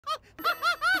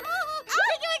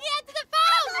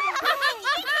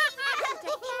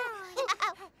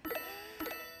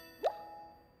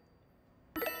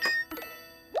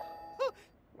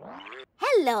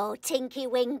Hello, Tinky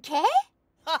Winky.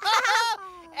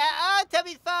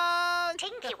 Tubby Phone!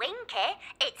 Tinky Winky,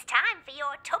 it's time for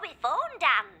your Tubby Phone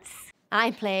dance.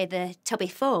 I play the Tubby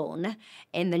Phone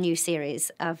in the new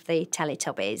series of the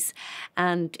Teletubbies,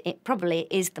 and it probably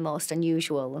is the most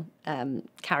unusual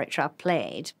character I've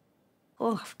played.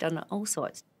 Oh, I've done all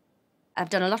sorts. I've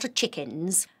done a lot of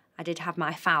chickens. I did have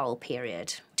my fowl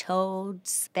period.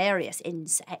 Toads, various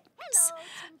insects,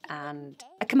 and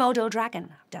a Komodo dragon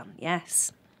I've done,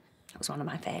 yes. That was one of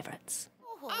my favourites.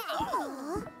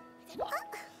 Oh.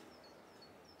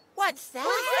 What's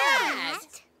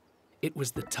that? It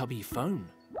was the Tubby Phone.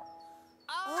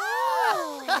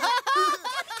 Oh!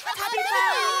 Tubby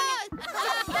Phone!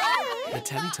 The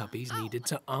Teletubbies needed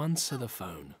to answer the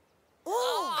phone.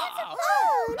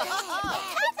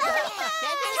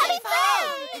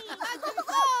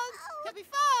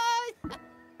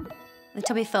 The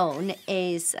Tubby Phone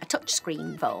is a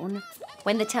touchscreen phone.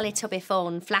 When the Teletubby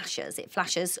phone flashes, it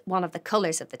flashes one of the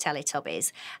colours of the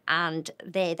Teletubbies, and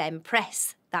they then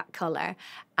press that colour,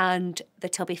 and the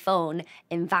Tubby Phone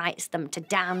invites them to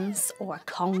dance or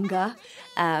conga,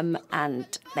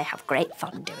 and they have great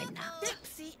fun doing that.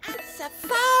 Dipsy, answer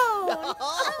phone!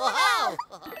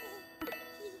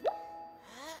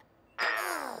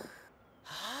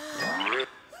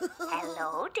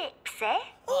 Hello, Dipsy.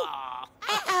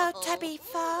 Hello, Tubby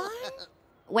Phone.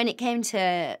 When it came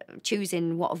to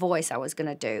choosing what voice I was going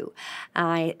to do,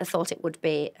 I thought it would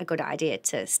be a good idea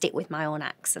to stick with my own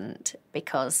accent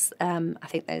because I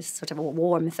think there's sort of a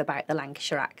warmth about the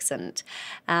Lancashire accent,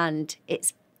 and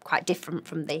it's quite different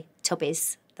from the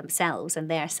Tubbies themselves and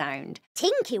their sound.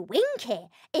 Tinky Winky,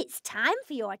 it's time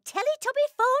for your Teletubby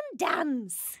Phone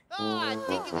dance. Oh,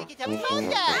 Tinky Winky Tubby Phone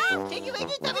dance! Tinky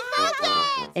Winky Tubby Phone dance!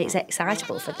 It's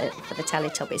excitable for the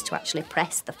Teletubbies to actually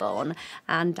press the phone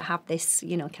and have this,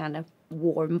 you know, kind of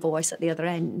warm voice at the other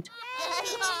end.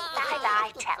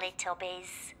 Bye-bye,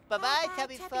 Teletubbies. Bye-bye,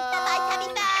 Tubby Phone.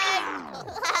 Bye-bye,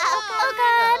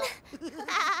 Tubby Phone.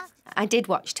 I did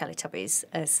watch Teletubbies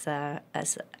as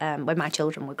when my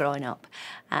children were growing up,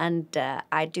 and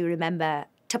I do remember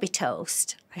Tubby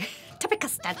Toast, Tubby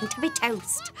Custard and Tubby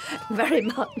Toast very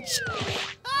much.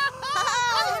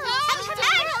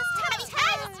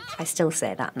 I still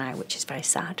say that now, which is very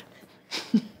sad.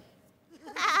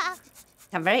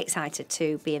 I'm very excited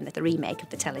to be in the remake of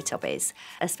the Teletubbies,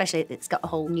 especially it's got a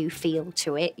whole new feel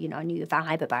to it, you know, a new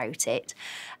vibe about it.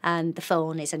 And the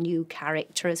phone is a new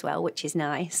character as well, which is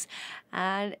nice.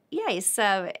 And yeah, it's,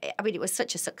 I mean, it was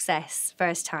such a success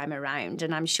first time around,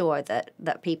 and I'm sure that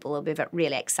people will be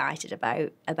really excited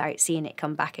about seeing it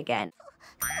come back again.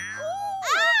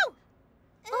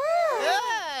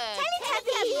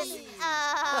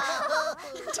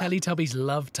 Teletubbies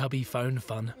love Tubby Phone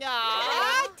fun.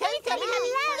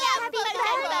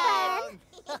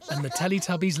 And the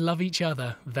Teletubbies love each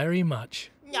other very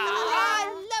much.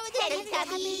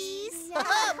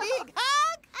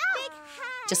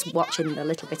 Just watching the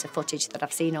little bit of footage that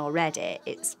I've seen already,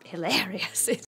 it's hilarious.